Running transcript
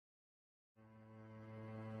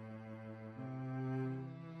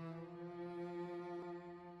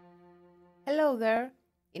Hello there!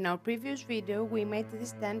 In our previous video we made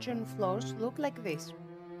these dungeon floors look like this.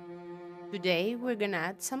 Today we're gonna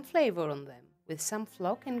add some flavor on them, with some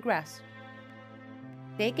flock and grass.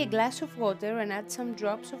 Take a glass of water and add some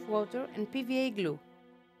drops of water and PVA glue.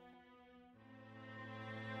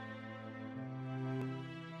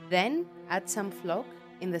 Then add some flock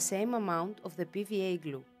in the same amount of the PVA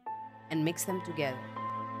glue and mix them together.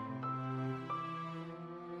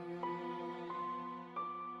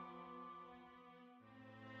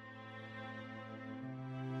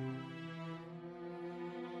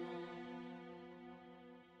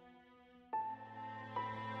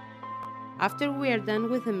 After we are done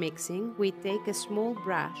with the mixing, we take a small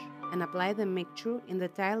brush and apply the mixture in the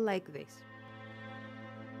tile like this.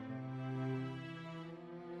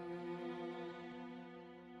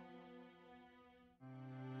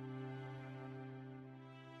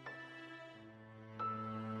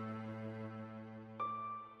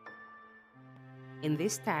 In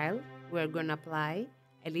this tile, we are going to apply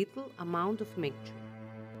a little amount of mixture.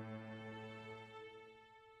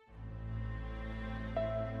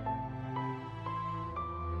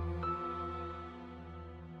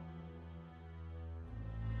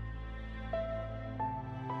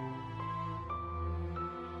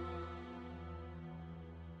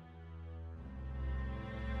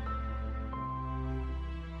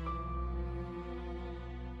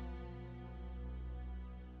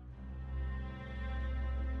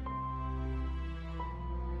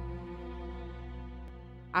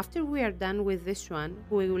 After we are done with this one,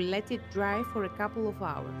 we will let it dry for a couple of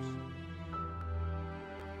hours.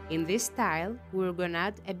 In this tile, we are going to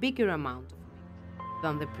add a bigger amount of mixture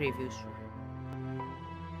than the previous one.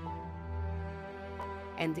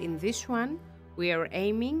 And in this one, we are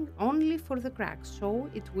aiming only for the cracks, so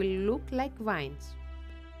it will look like vines.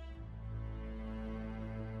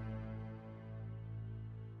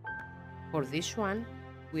 For this one,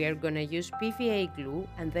 we are going to use PVA glue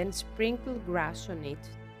and then sprinkle grass on it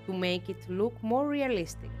to make it look more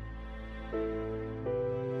realistic.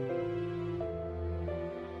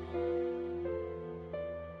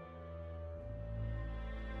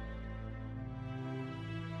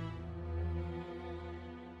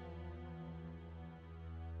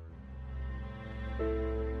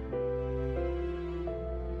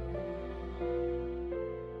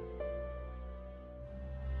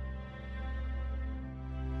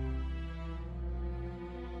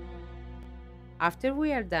 After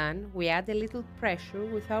we are done, we add a little pressure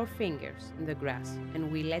with our fingers in the grass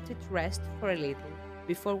and we let it rest for a little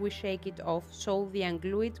before we shake it off so the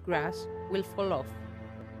unglued grass will fall off.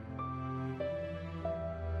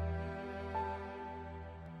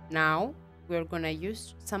 Now we're gonna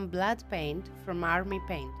use some blood paint from Army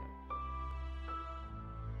Painter.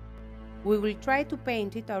 We will try to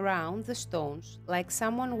paint it around the stones like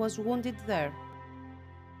someone was wounded there.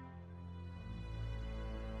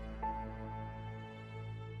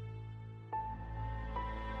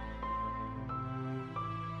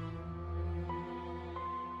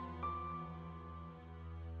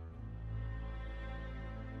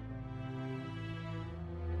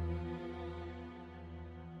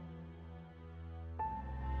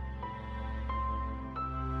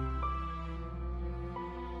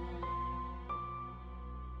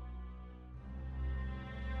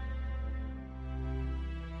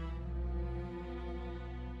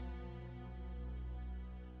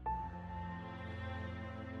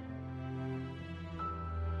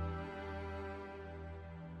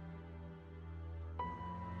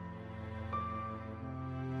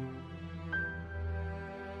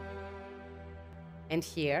 And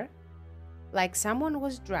here, like someone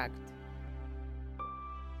was dragged.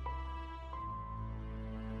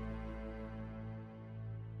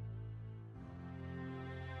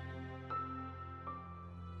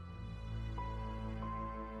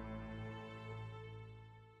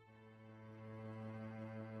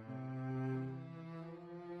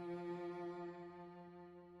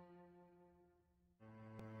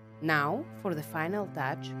 Now, for the final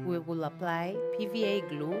touch, we will apply PVA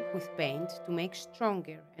glue with paint to make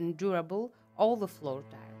stronger and durable all the floor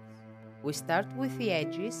tiles. We start with the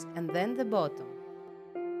edges and then the bottom.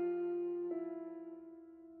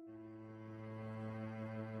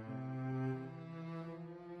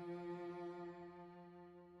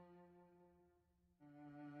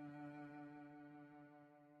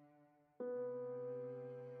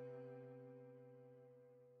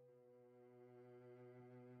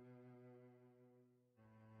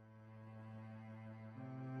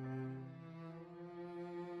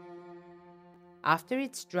 After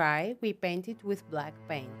it's dry, we paint it with black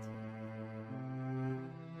paint.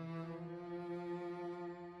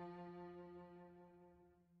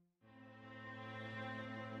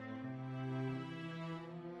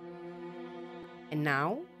 And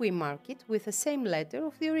now we mark it with the same letter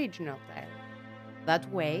of the original tile. That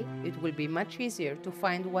way it will be much easier to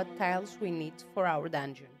find what tiles we need for our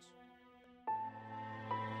dungeons.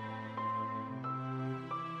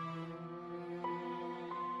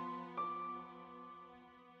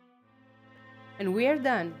 And we are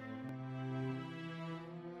done.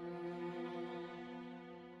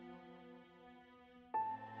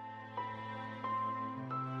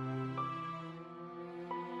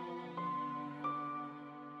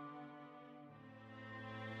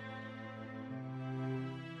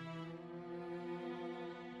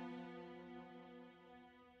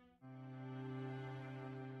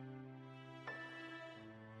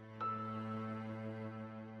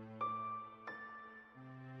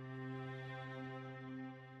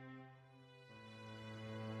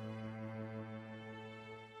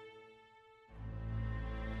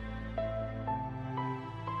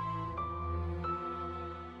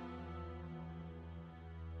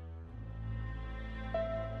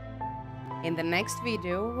 In the next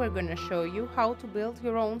video, we're gonna show you how to build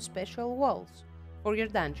your own special walls for your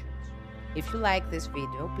dungeons. If you like this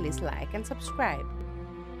video, please like and subscribe.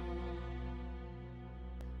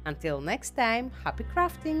 Until next time, happy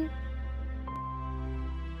crafting!